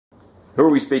Who are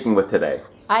we speaking with today?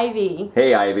 Ivy.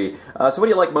 Hey, Ivy. So what do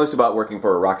you like most about working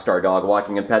for a rockstar dog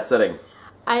walking and pet sitting?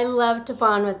 I love to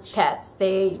bond with pets.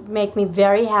 They make me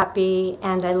very happy,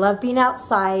 and I love being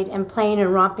outside and playing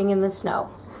and romping in the snow.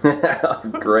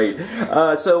 Great.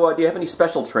 So do you have any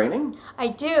special training? I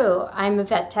do. I'm a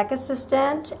vet tech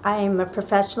assistant. I'm a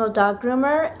professional dog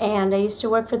groomer, and I used to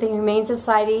work for the Humane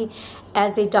Society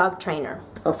as a dog trainer.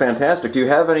 Oh, fantastic. Do you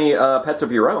have any pets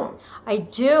of your own? I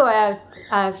do. I have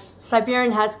a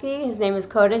Siberian Husky. His name is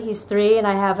Coda. He's 3, and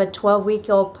I have a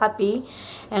 12-week-old puppy,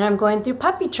 and I'm going through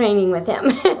puppy training with him.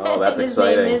 Oh, that's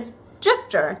exciting. His name is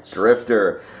Drifter.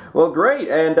 Drifter. Well, great.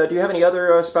 And do you have any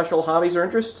other special hobbies or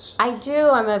interests? I do.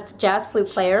 I'm a jazz flute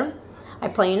player. I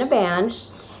play in a band,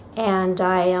 and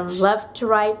I love to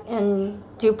write and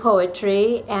do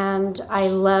poetry, and I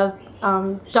love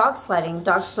dog sledding.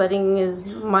 Dog sledding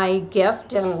is my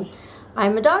gift, and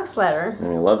I'm a dog sledder.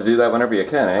 And you love to do that whenever you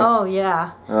can, eh? Oh,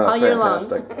 yeah. Oh, all year long.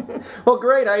 Well,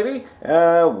 great, Ivy.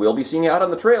 We'll be seeing you out on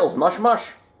the trails. Mush,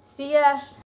 mush. See ya.